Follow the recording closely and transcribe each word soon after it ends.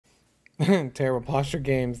Terrible posture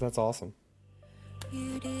games. That's awesome.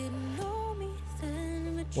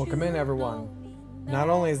 Welcome in, everyone. Not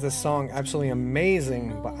only is this song absolutely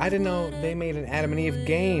amazing, but I didn't know they made an Adam and Eve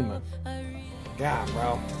game. God,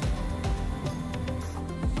 bro.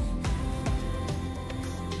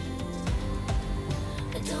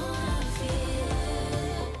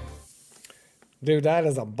 Dude, that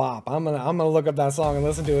is a bop. I'm gonna look up that song and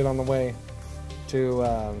listen to it on the way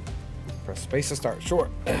to press space to start. Sure.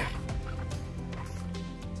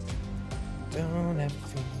 Don't have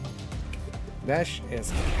to. That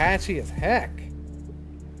is catchy as heck.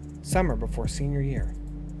 Summer before senior year.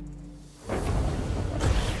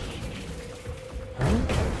 Huh?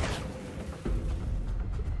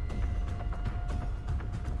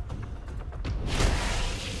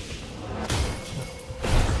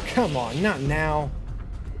 Come on, not now.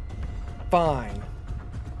 Fine.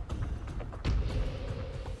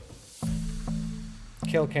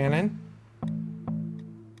 Kill cannon.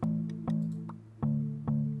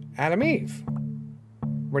 Adam Eve.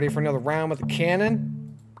 Ready for another round with the cannon?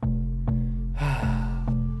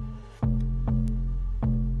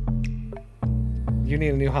 You need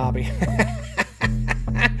a new hobby.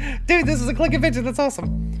 Dude, this is a click adventure. That's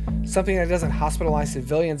awesome. Something that doesn't hospitalize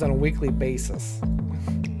civilians on a weekly basis.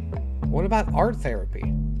 What about art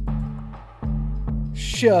therapy?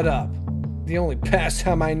 Shut up. The only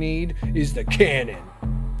pastime I need is the cannon.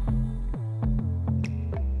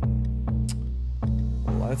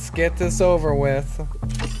 Let's get this over with.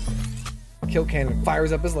 Kill cannon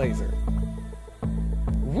fires up his laser.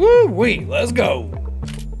 Woo-wee, let's go.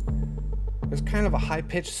 There's kind of a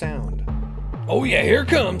high-pitched sound. Oh yeah, here it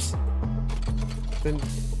comes. Then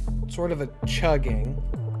sort of a chugging.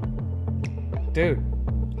 Dude,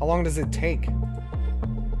 how long does it take?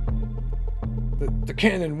 The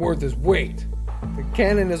cannon worth his weight. The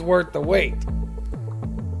cannon is worth the weight.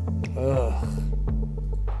 Ugh.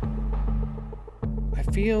 I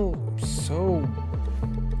feel so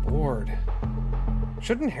bored.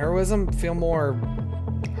 Shouldn't heroism feel more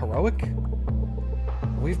heroic?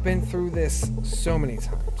 We've been through this so many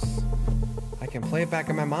times. I can play it back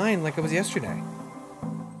in my mind like it was yesterday.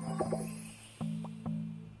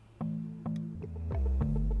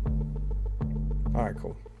 Alright,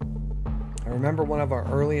 cool. I remember one of our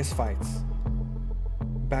earliest fights.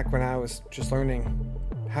 Back when I was just learning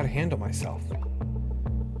how to handle myself.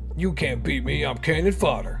 You can't beat me, I'm cannon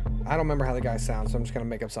fodder. I don't remember how the guy sounds, so I'm just gonna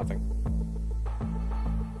make up something.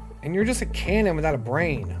 And you're just a cannon without a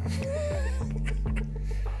brain.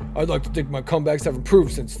 I'd like to think my comebacks have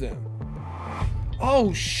improved since then.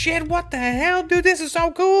 Oh shit, what the hell? Dude, this is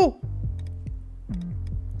so cool!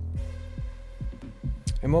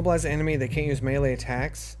 Immobilize the enemy, they can't use melee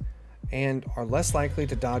attacks and are less likely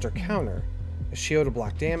to dodge or counter. A shield to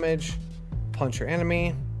block damage, punch your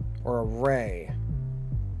enemy, or a ray.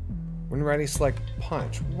 When ready, select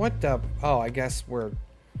punch. What the? Oh, I guess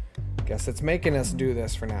it's making us do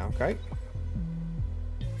this for now, okay?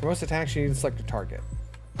 For most attacks, you need to select a target.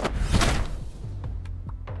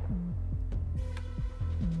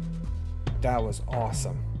 That was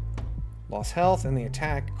awesome. Lost health, and the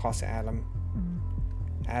attack costs Adam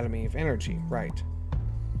Eve energy. Right.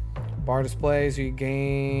 Bar displays, you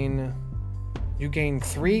gain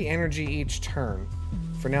 3 energy each turn.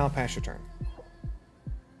 For now, pass your turn.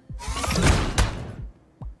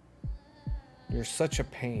 You're such a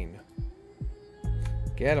pain.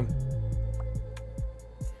 Get him.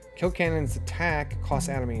 Kill cannon's attack costs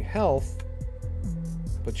Adam Eve health,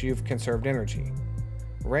 but you've conserved energy.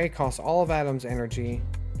 Ray costs all of Adam's energy,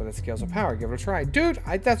 but it scales with power. Give it a try. Dude,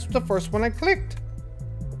 that's the first one I clicked.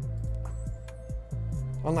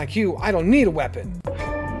 Unlike you, I don't need a weapon.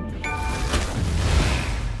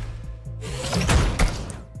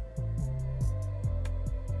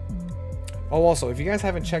 Oh, also, if you guys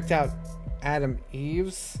haven't checked out Adam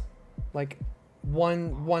Eve's, like,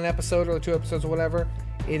 one episode or 2 episodes or whatever,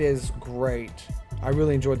 it is great. I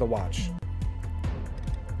really enjoyed the watch.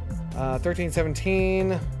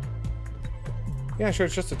 1317. Yeah, sure,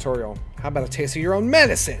 it's just a tutorial. How about a taste of your own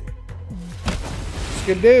medicine?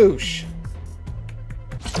 Skadoosh.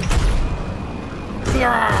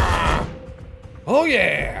 Oh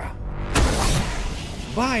yeah!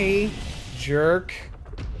 Bye, jerk.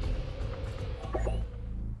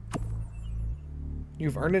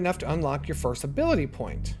 You've earned enough to unlock your first ability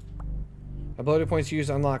point. Ability points used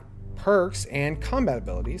to unlock perks and combat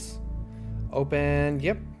abilities. Open,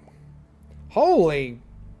 yep. Holy!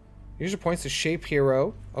 Use your points to shape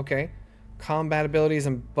hero. Okay. Combat abilities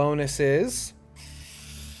and bonuses.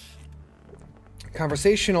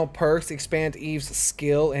 Conversational perks expand Eve's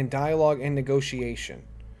skill and dialogue and negotiation.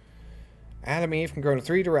 Adam and Eve can go in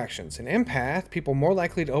 3 directions. An empath, people more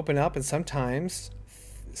likely to open up and sometimes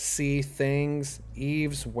see things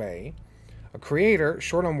Eve's way. A creator,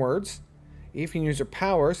 short on words. Eve can use her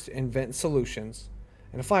powers to invent solutions.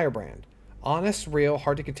 And a firebrand. Honest, real,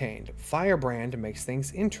 hard to contain. Firebrand makes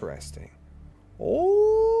things interesting.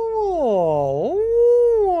 Oh,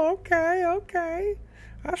 okay, okay.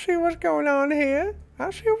 I see what's going on here. I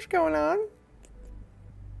see what's going on.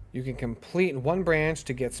 You can complete one branch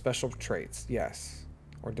to get special traits. Yes.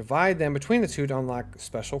 Or divide them between the 2 to unlock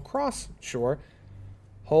special cross. Sure.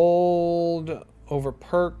 Hold over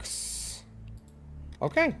perks.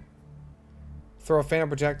 Okay. Throw phantom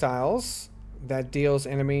projectiles. That deals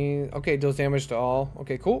enemy... Okay, deals damage to all.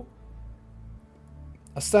 Okay, cool.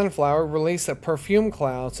 A sunflower. Release a perfume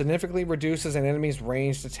cloud. Significantly reduces an enemy's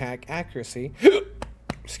ranged attack accuracy.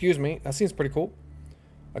 Excuse me. That seems pretty cool.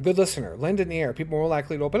 A good listener. Lend in the air. People more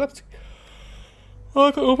likely to open up to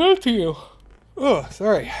you. Oh,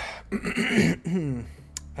 sorry.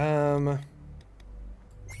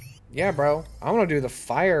 Yeah, bro. I want to do the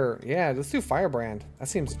fire. Yeah, let's do firebrand. That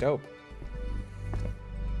seems dope.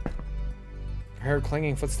 I heard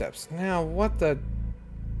clanging footsteps. Now, what the...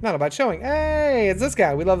 Not about showing. Hey, it's this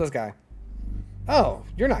guy. We love this guy. Oh,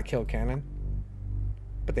 you're not Kill Cannon.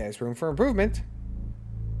 But there's room for improvement.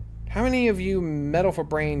 How many of you metal for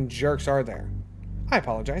brain jerks are there? I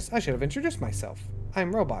apologize. I should have introduced myself.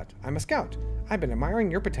 I'm Robot. I'm a scout. I've been admiring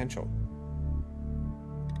your potential.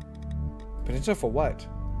 Potential for what?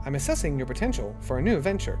 I'm assessing your potential for a new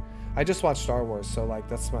adventure. I just watched Star Wars, so like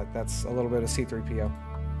that's a little bit of C-3PO.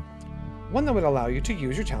 One that would allow you to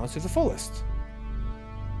use your talents to the fullest.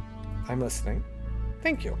 I'm listening.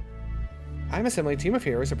 Thank you. I'm assembling a team of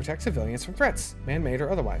heroes that protect civilians from threats, man-made or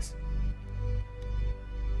otherwise.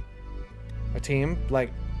 A team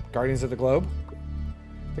like Guardians of the Globe?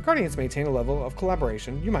 The Guardians maintain a level of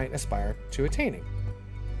collaboration you might aspire to attaining.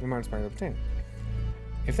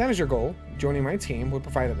 If that is your goal, joining my team would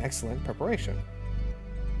provide an excellent preparation.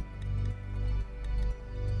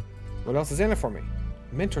 What else is in it for me?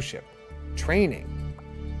 Mentorship. Training.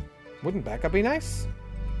 Wouldn't backup be nice?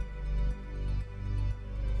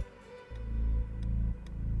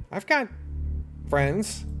 I've got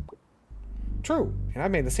friends. True, and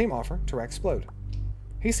I've made the same offer to Rexplode.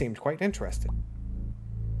 He seemed quite interested.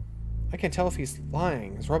 I can't tell if he's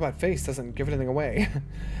lying. His robot face doesn't give anything away.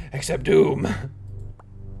 Except doom.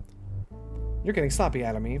 You're getting sloppy,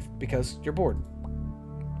 Adam Eve, because you're bored.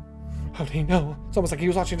 How did he know? It's almost like he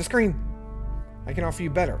was watching the screen. I can offer you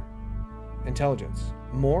better. Intelligence.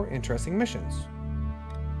 More interesting missions.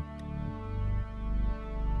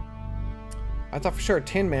 I thought for sure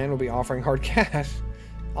Tin Man will be offering hard cash.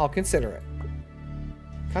 I'll consider it.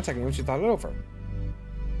 Contact me once you thought it over.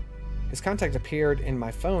 His contact appeared in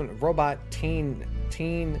my phone. Robot Teen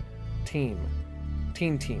Team.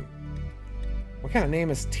 What kind of name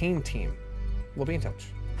is Teen Team? We'll be in touch.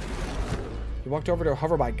 He walked over to a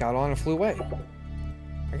hoverbike, got on, and flew away.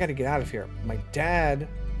 I gotta get out of here. My dad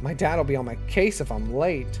will be on my case if I'm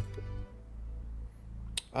late.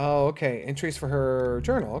 Oh, okay. Entries for her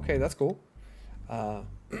journal. Okay, that's cool.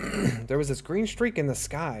 There was this green streak in the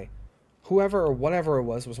sky. Whoever or whatever it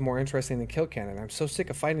was more interesting than Kill Cannon. I'm so sick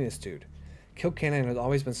of fighting this dude. Kill Cannon has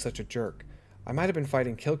always been such a jerk. I might have been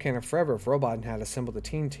fighting Kill Cannon forever if Robot had assembled a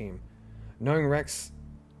team. Knowing Rex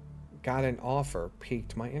got an offer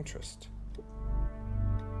piqued my interest.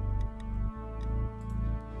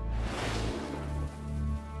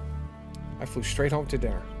 I flew straight home to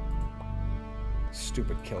dinner.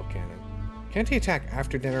 Stupid Kill Cannon. Can't he attack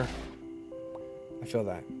after dinner? I feel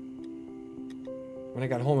that. When I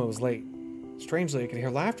got home, it was late. Strangely, I could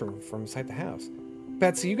hear laughter from inside the house.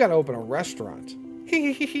 Betsy, you gotta open a restaurant.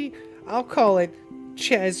 Hee. I'll call it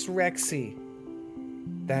Ches Rexy.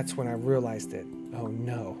 That's when I realized it. Oh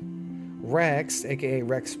no. Rex, aka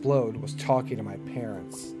Rexplode, was talking to my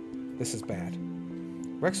parents. This is bad.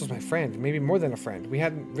 Rex was my friend, maybe more than a friend. We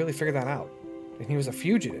hadn't really figured that out. And he was a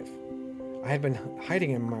fugitive. I had been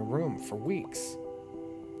hiding him in my room for weeks.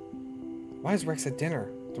 Why is Rex at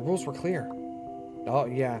dinner? The rules were clear. Oh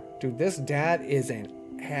yeah, dude, this dad is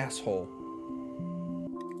an asshole.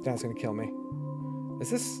 Dad's gonna kill me.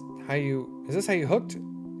 Is this how you hooked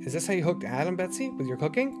Adam, Betsy, with your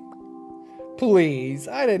cooking? Please,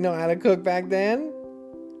 I didn't know how to cook back then.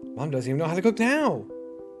 Mom doesn't even know how to cook now.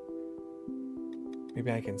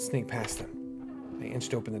 Maybe I can sneak past them. I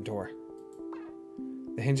inched open the door.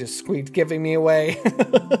 The hinges squeaked, giving me away.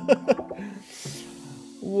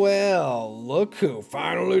 Well, look who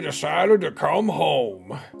finally decided to come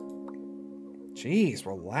home. Jeez,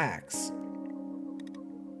 relax.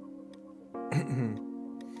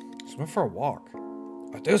 Just went for a walk.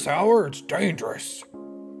 At this hour, it's dangerous.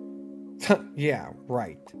 Yeah,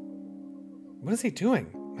 right. What is he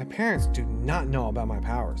doing? My parents do not know about my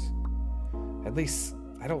powers. At least,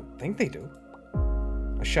 I don't think they do.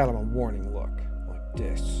 I shot him a warning look, like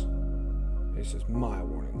this. This is my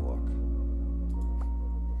warning look.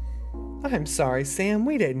 I'm sorry, Sam.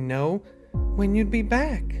 We didn't know when you'd be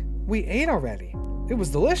back. We ate already. It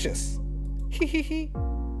was delicious. Hee hee hee.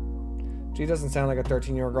 She doesn't sound like a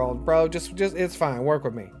 13-year-old girl. Bro, just, it's fine. Work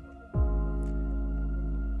with me.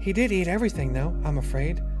 He did eat everything, though, I'm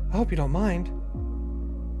afraid. I hope you don't mind.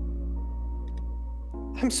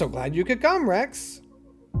 I'm so glad you could come, Rex.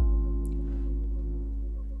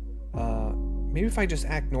 Maybe if I just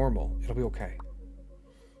act normal, it'll be okay.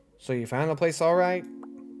 So you found the place all right?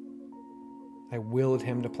 I willed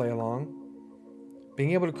him to play along.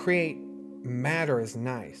 Being able to create matter is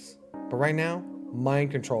nice. But right now,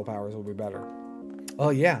 mind control powers will be better.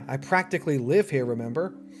 Oh yeah, I practically live here,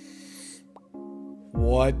 remember?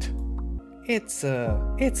 What? It's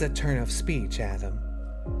a turn of speech, Adam.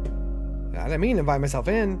 I didn't mean to invite myself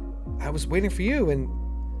in. I was waiting for you, and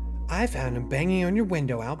I found him banging on your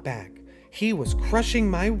window out back. He was crushing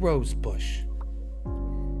my rose bush.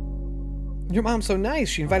 Your mom's so nice,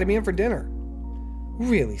 she invited me in for dinner.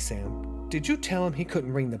 Really, Sam? Did you tell him he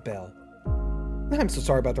couldn't ring the bell? I'm so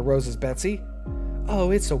sorry about the roses, Betsy.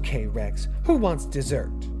 Oh, it's okay, Rex. Who wants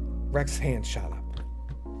dessert? Rex's hand shot up.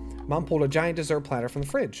 Mom pulled a giant dessert platter from the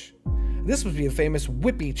fridge. This must be the famous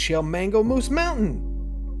Whippy Chill Mango Moose Mountain.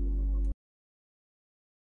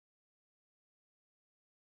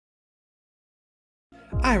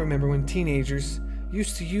 I remember when teenagers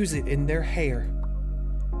used to use it in their hair.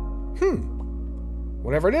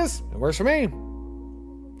 Whatever it is, it works for me.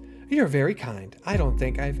 You're very kind. I don't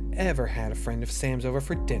think I've ever had a friend of Sam's over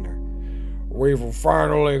for dinner. We've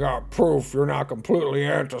finally got proof you're not completely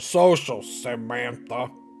antisocial,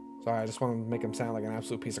 Samantha. Sorry, I just wanted to make him sound like an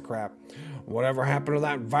absolute piece of crap. Whatever happened to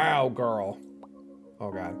that Val girl?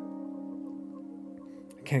 Oh, God.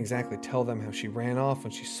 I can't exactly tell them how she ran off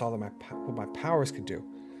when she saw what my powers could do.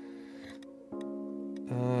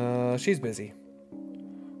 She's busy.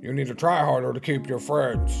 You need to try harder to keep your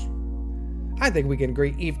friends. I think we can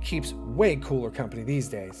agree Eve keeps way cooler company these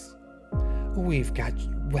days. You've got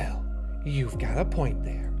a point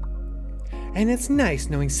there. And it's nice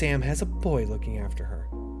knowing Sam has a boy looking after her.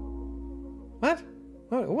 What?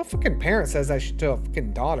 What fucking parent says that to a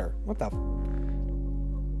fucking daughter? What the?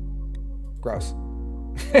 Gross.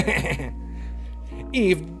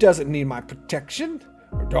 Eve doesn't need my protection.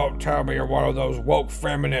 Don't tell me you're one of those woke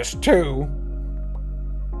feminists too.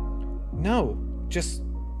 No, just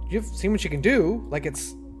you've seen what you can do. Like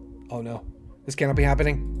it's. Oh no, this cannot be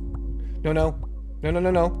happening. No.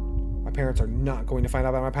 My parents are not going to find out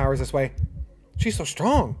about my powers this way. She's so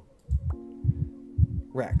strong.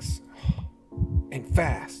 Rex. And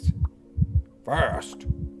fast. Fast?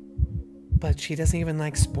 But she doesn't even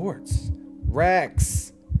like sports.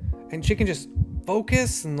 Rex. And she can just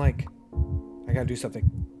focus and like... I gotta do something.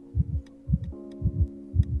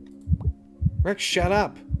 Rex, shut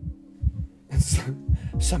up.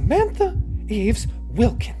 Samantha Eves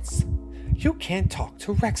Wilkins. You can't talk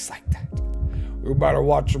to Rex like that. You better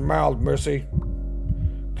watch your mouth, Missy.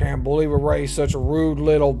 Can't believe I raised such a rude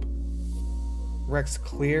little... Rex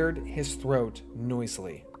cleared his throat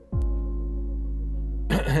noisily.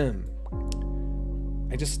 I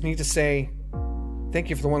just need to say thank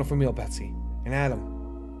you for the wonderful meal, Betsy. And Adam.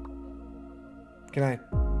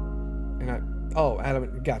 Oh,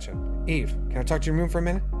 Adam, gotcha. Eve, can I talk to your room for a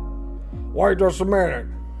minute? Wait just a minute.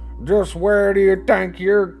 Just where do you think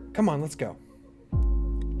you're... Come on, let's go.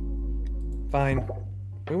 Fine.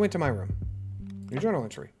 We went to my room. Your journal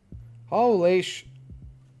entry. Holy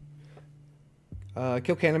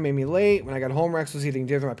Kilcannon made me late. When I got home, Rex was eating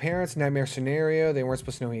dinner with my parents. Nightmare scenario. They weren't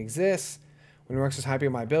supposed to know he exists. When Rex was happy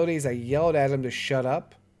with my abilities, I yelled at him to shut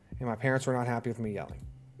up. And my parents were not happy with me yelling.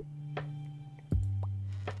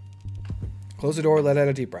 Close the door, let out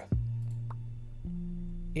a deep breath.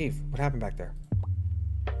 Eve, what happened back there?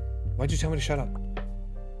 Why'd you tell me to shut up?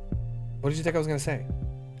 What did you think I was going to say?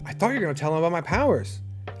 I thought you were going to tell them about my powers.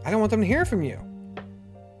 I don't want them to hear from you.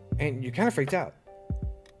 And you kind of freaked out.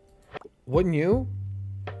 Wouldn't you?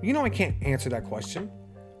 You know I can't answer that question.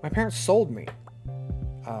 My parents sold me.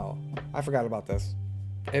 Oh, I forgot about this.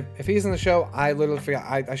 If he's in the show, I literally forgot.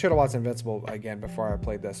 I should have watched Invincible again before I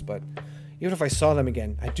played this, but even if I saw them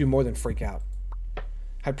again, I'd do more than freak out.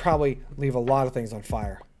 I'd probably leave a lot of things on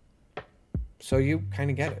fire. So you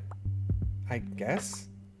kind of get it. I guess?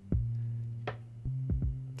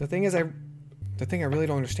 The thing I really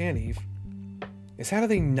don't understand, Eve, is how do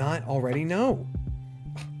they not already know?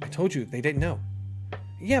 I told you they didn't know.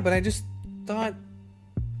 Yeah, but I just thought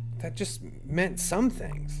that just meant some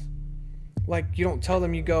things. Like, you don't tell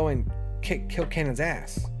them you go and kill Cannon's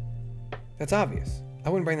ass. That's obvious. I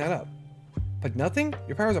wouldn't bring that up. But nothing?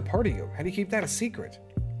 Your power's a part of you. How do you keep that a secret?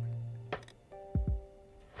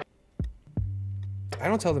 I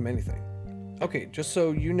don't tell them anything. Okay, just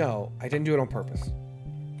so you know, I didn't do it on purpose.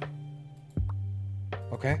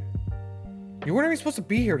 Okay? You weren't even supposed to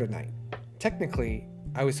be here tonight. Technically,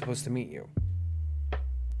 I was supposed to meet you.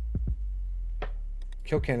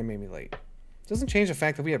 Kill Cannon made me late. Doesn't change the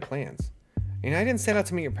fact that we had plans. And I didn't set out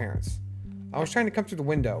to meet your parents. I was trying to come through the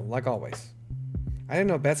window, like always. I didn't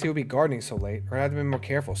know Betsy would be gardening so late, or I'd have been more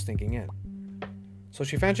careful sneaking in. So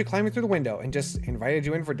she found you climbing through the window and just invited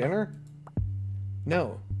you in for dinner?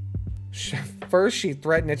 No. First, she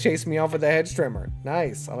threatened to chase me off with a hedge trimmer.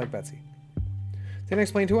 Nice. I like Betsy. Then I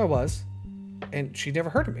explained who I was, and she never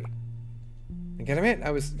heard of me. And gotta admit,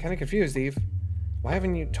 I was kind of confused, Eve. Why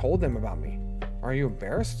haven't you told them about me? Are you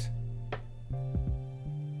embarrassed?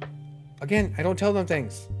 Again, I don't tell them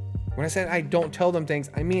things. When I said I don't tell them things,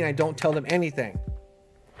 I mean I don't tell them anything.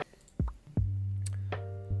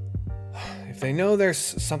 If they know there's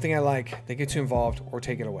something I like, they get too involved or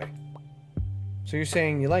take it away. So you're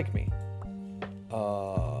saying you like me?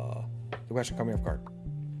 The question caught me off guard.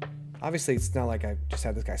 Obviously, it's not like I just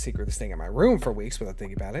had this guy secret this thing in my room for weeks without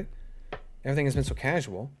thinking about it. Everything has been so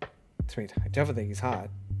casual. To me, I definitely think he's hot.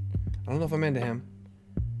 I don't know if I'm into him.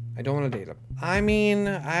 I don't want to date him. I mean,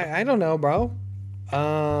 I don't know, bro.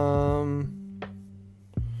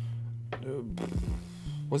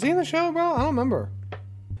 Was he in the show, bro? I don't remember.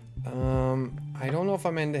 I don't know if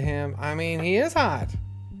I'm into him. I mean, he is hot.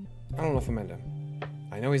 I don't know if I'm into him.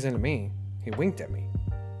 I know he's into me. He winked at me.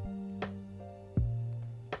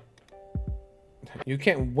 You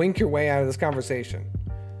can't wink your way out of this conversation.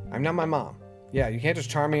 I'm not my mom. Yeah, you can't just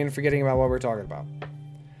charm me into forgetting about what we're talking about.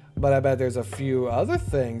 But I bet there's a few other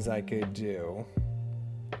things I could do.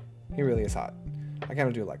 He really is hot. I kind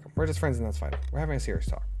of do like him. We're just friends and that's fine. We're having a serious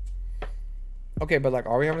talk. Okay, but like,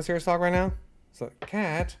 are we having a serious talk right now? So,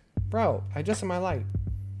 Cat, bro, I just in my light.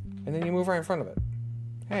 And then you move right in front of it.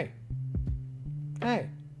 Hey. Hey.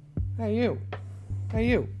 Hey, you. Hey,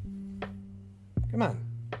 you. Come on.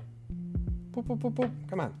 Boop, boop, boop, boop.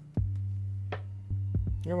 Come on.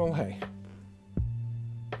 You're in my way.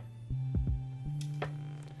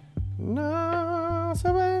 No,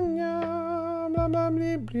 blah, blah,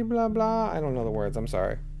 blah, blah, blah, blah. I don't know the words. I'm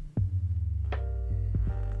sorry.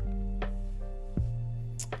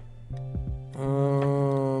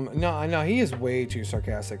 No, he is way too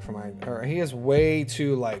sarcastic for my, or he is way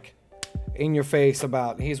too, like, in your face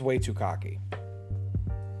about, he's way too cocky.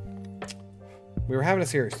 We were having a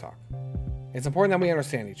serious talk. It's important that we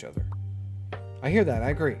understand each other. I hear that. I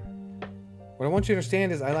agree. What I want you to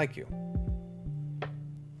understand is I like you.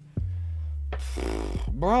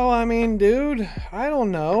 Bro, I mean, dude, I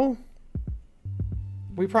don't know.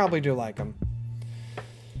 We probably do like him.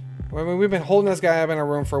 I mean, we've been holding this guy up in our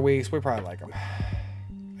room for weeks. We probably like him.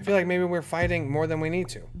 I feel like maybe we're fighting more than we need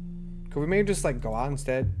to. Could we maybe just, like, go out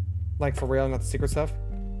instead? Like, for real, not the secret stuff?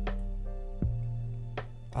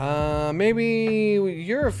 Maybe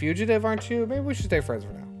you're a fugitive, aren't you? Maybe we should stay friends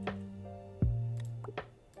for now.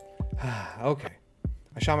 Okay.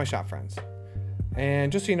 I shot my shot, friends.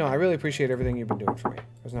 And just so you know, I really appreciate everything you've been doing for me.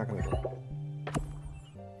 I was not gonna do it.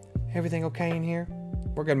 Everything okay in here?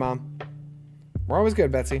 We're good, Mom. We're always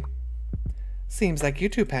good, Betsy. Seems like you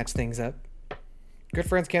two patch things up. Good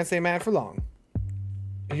friends can't stay mad for long.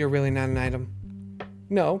 You're really not an item.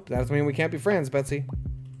 No, that doesn't mean we can't be friends, Betsy.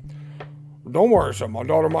 Don't worry, son. My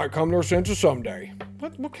daughter might come to her senses someday.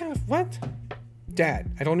 What kind of, what?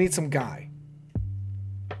 Dad, I don't need some guy.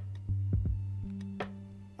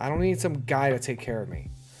 I don't need some guy to take care of me.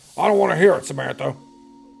 I don't want to hear it, Samantha.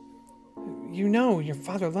 You know, your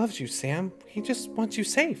father loves you, Sam. He just wants you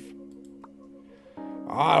safe.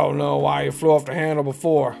 I don't know why you flew off the handle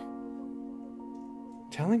before.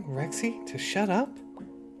 Telling Rexy to shut up?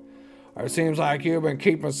 It seems like you've been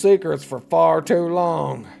keeping secrets for far too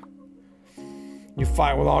long. You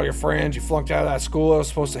fight with all your friends. You flunked out of that school that was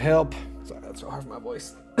supposed to help. Sorry, that's so hard for my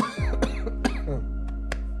voice.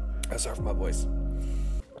 That's hard for my voice.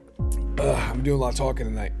 I'm doing a lot of talking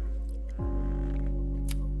tonight.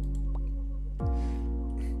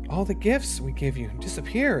 All the gifts we give you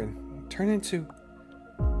disappear and turn into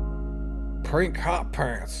pink hot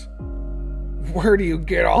pants. Where do you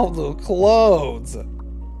get all the clothes?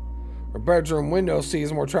 Our bedroom window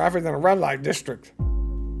sees more traffic than a red light district.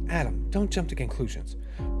 Adam, don't jump to conclusions.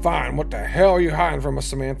 Fine, what the hell are you hiding from us,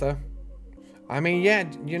 Samantha? I mean, yeah,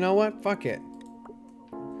 you know what? Fuck it.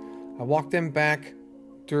 I walked them back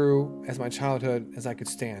through as my childhood as I could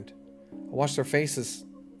stand. I watched their faces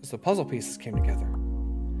as the puzzle pieces came together.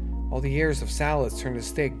 All the years of salads turned to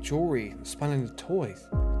steak, jewelry spun into toys.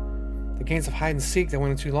 The games of hide and seek that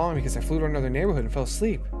went on too long because I flew to another neighborhood and fell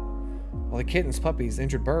asleep. All the kittens, puppies,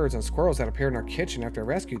 injured birds, and squirrels that appeared in our kitchen after I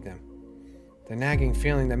rescued them. The nagging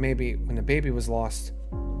feeling that maybe when the baby was lost,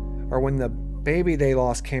 or when the baby they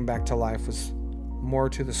lost came back to life, was more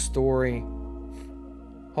to the story.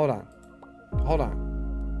 Hold on.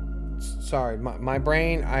 Sorry, my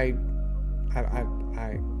brain, alright.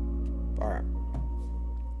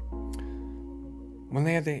 When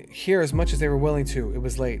they had to hear as much as they were willing to, it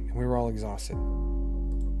was late, and we were all exhausted.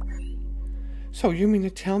 So you mean to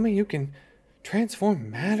tell me you can transform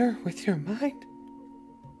matter with your mind?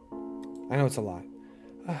 I know it's a lot.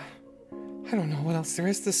 I don't know what else there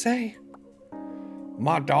is to say.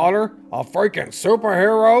 My daughter? A freaking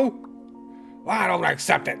superhero? I don't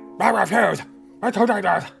accept it. I refuse.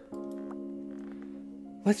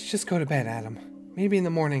 Let's just go to bed, Adam. Maybe in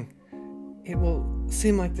the morning, it will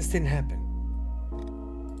seem like this didn't happen.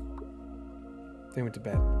 They went to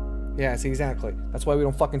bed. Yeah, see, exactly. That's why we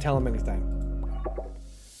don't fucking tell them anything.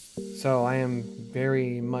 So, I am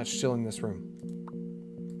very much still in this room.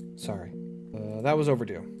 Sorry. That was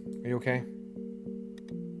overdue. Are you okay?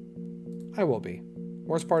 I will be.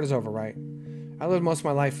 Worst part is over, right? I lived most of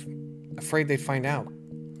my life afraid they'd find out.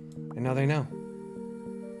 And now they know.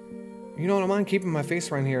 You don't mind keeping my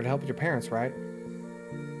face around here to help with your parents, right?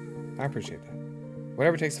 I appreciate that.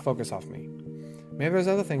 Whatever takes the focus off me. Maybe there's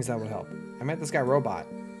other things that would help. I met this guy Robot.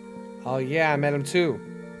 Oh yeah, I met him too.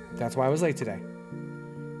 That's why I was late today.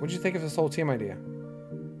 What did you think of this whole team idea?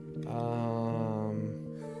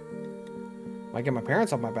 Might get my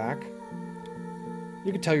parents off my back.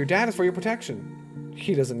 You can tell your dad it's for your protection.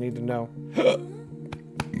 He doesn't need to know.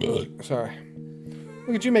 Sorry.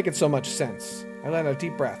 Look at you making so much sense. I let out a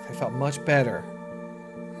deep breath. I felt much better.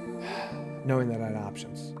 Knowing that I had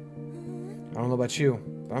options. I don't know about you,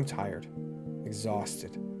 but I'm tired.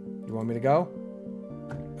 Exhausted. You want me to go?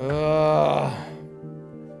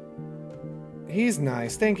 He's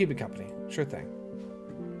nice. Stay and keep me company. Sure thing.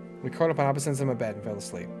 We curled up on opposite ends of my bed and fell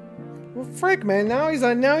asleep. Well, frick, man. Now he's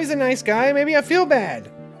a nice guy. Maybe I feel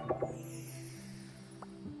bad.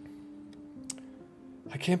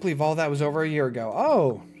 I can't believe all that was over a year ago.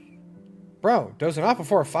 Oh. Bro, dozing off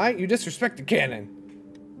before a fight? You disrespected Cannon.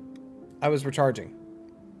 I was recharging.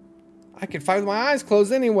 I could fight with my eyes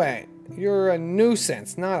closed anyway. You're a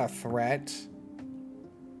nuisance, not a threat.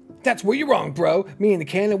 That's where you're wrong, bro. Me and the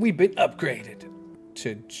Cannon, we've been upgraded.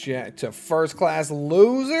 To first-class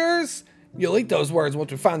losers? You'll eat those words once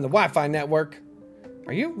we find the Wi-Fi network.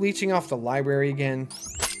 Are you leeching off the library again?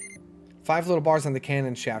 5 little bars on the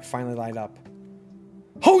cannon shaft finally light up.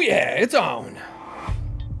 Oh yeah, it's on!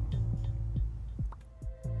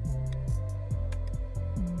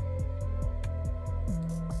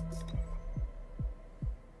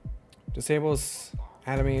 Disables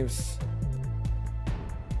Adam Eve's.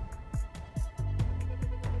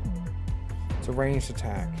 It's a ranged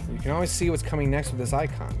attack. You can always see what's coming next with this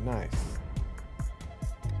icon. Nice.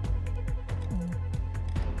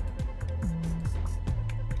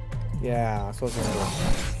 Yeah, that's what I was gonna do.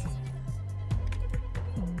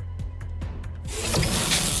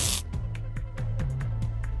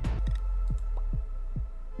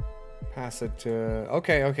 Pass it to...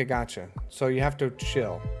 Okay, gotcha. So you have to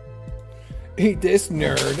chill. Eat this,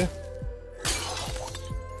 nerd.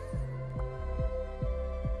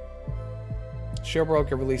 Shield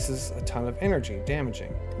Broker releases a ton of energy,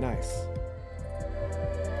 damaging. Nice.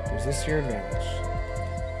 Use this to your advantage.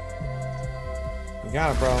 You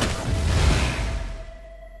got it, bro.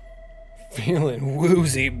 Feeling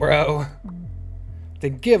woozy, bro.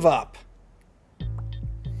 Then give up.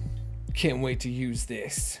 Can't wait to use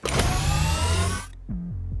this.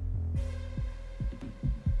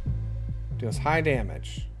 Deals high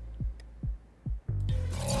damage.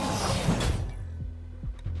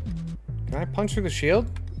 Can I punch through the shield?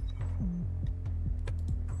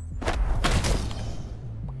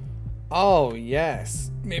 Oh, yes.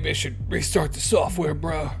 Maybe I should restart the software,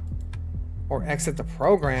 bro. Or exit the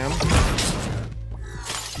program.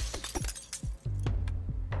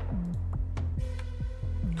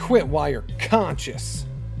 Quit while you're conscious.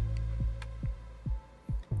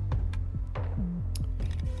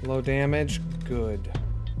 Low damage. Good.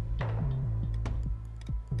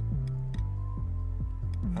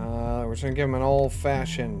 We're just gonna give him an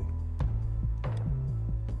old-fashioned.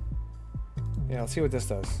 Yeah, let's see what this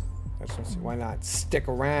does. Why not stick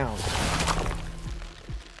around?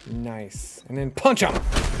 Nice. And then punch him.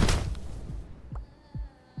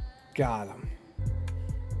 Got him.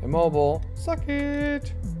 Immobile. Suck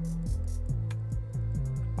it.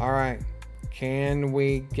 Alright. Can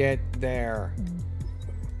we get there?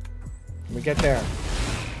 Can we get there?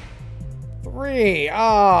 3.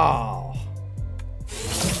 Oh.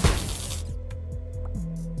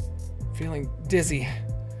 Feeling dizzy.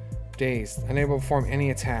 Dazed. Unable to perform any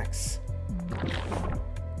attacks.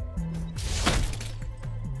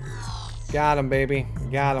 Got him, baby.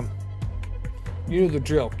 Got him. You know the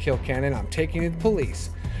drill, kill cannon. I'm taking you to the police.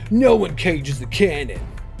 No one cages the cannon.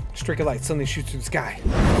 Streak of light suddenly shoots through the sky.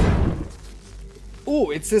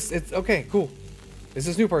 Ooh, it's this. It's okay, cool. It's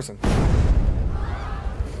this new person.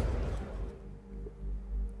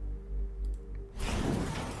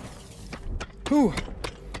 Whew.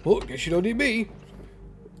 Well, guess you don't need me.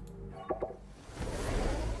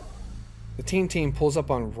 The team pulls up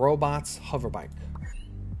on Robot's hoverbike.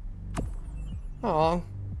 Aw,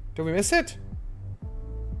 did we miss it?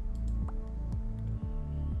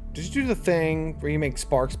 Did you do the thing where you make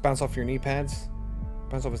sparks bounce off your knee pads?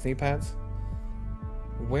 Bounce off his knee pads?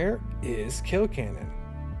 Where is Kill Cannon?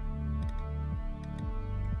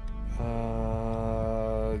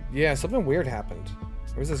 Yeah, something weird happened.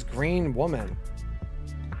 There was this green woman.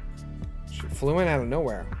 She flew in out of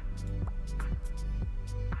nowhere.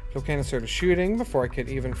 Kill Cannon started shooting before I could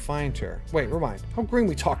even find her. Wait, rewind. How green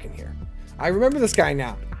we talking here? I remember this guy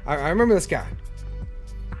now. I remember this guy.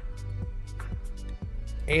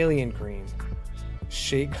 Alien green.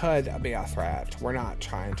 She could be a threat. We're not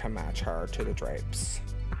trying to match her to the drapes.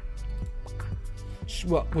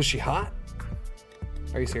 Well, was she hot?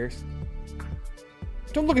 Are you serious?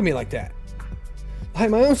 Don't look at me like that. I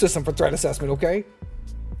have my own system for threat assessment, okay?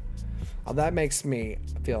 Well, that makes me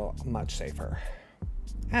feel much safer.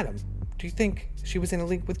 Adam, do you think she was in a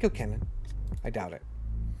league with Kill Cannon? I doubt it.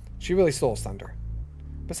 She really stole his thunder.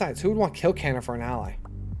 Besides, who would want Kill Cannon for an ally?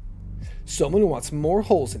 Someone who wants more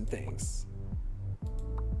holes in things.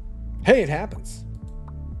 Hey, it happens.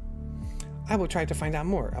 I will try to find out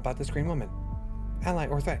more about this green woman. Ally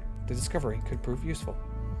or threat, the discovery could prove useful.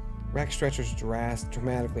 Rack stretches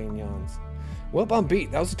dramatically and yawns. Well, I'm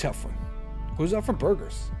beat. That was a tough one. Who's up for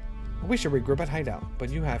burgers? We should regroup at Hideout, but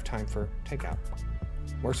you have time for takeout.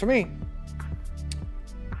 Works for me.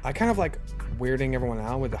 I kind of like weirding everyone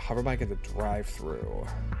out with the hoverbike at the drive-thru.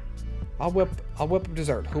 I'll whip up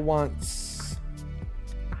dessert. Who wants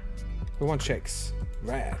shakes?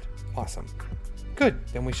 Rad. Awesome. Good.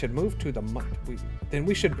 Then we should move to the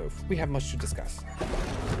we have much to discuss.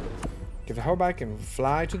 Give the hoverbike and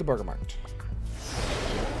fly to the Burger Mart.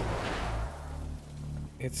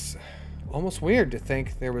 It's almost weird to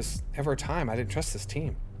think there was ever a time I didn't trust this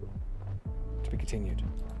team. To be continued.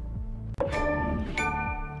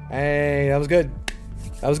 Hey, that was good.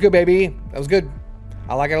 That was good, baby. That was good.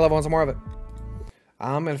 I like it. I love wanting some more of it.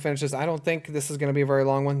 I'm going to finish this. I don't think this is going to be a very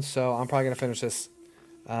long one, so I'm probably going to finish this.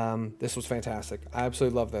 This was fantastic. I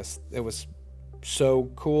absolutely love this. It was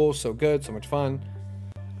so cool, so good, so much fun.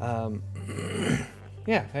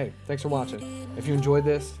 Yeah, hey, thanks for watching. If you enjoyed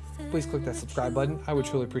this, please click that subscribe button. I would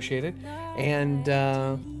truly appreciate it. And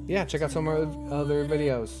yeah, check out some of our other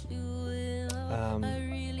videos.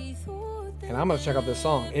 And I'm going to check out this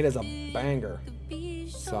song. It is a banger.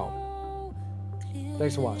 So,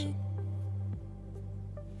 thanks for watching.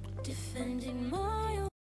 Defending my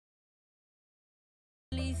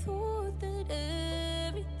only thought that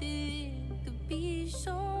everything could be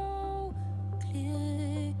so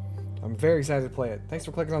clear. I'm very excited to play it. Thanks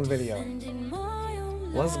for clicking on the video.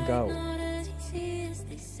 Let's go.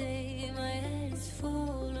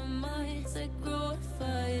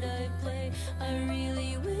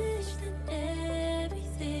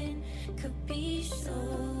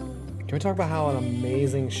 Can we talk about how an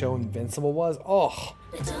amazing show Invincible was? Oh,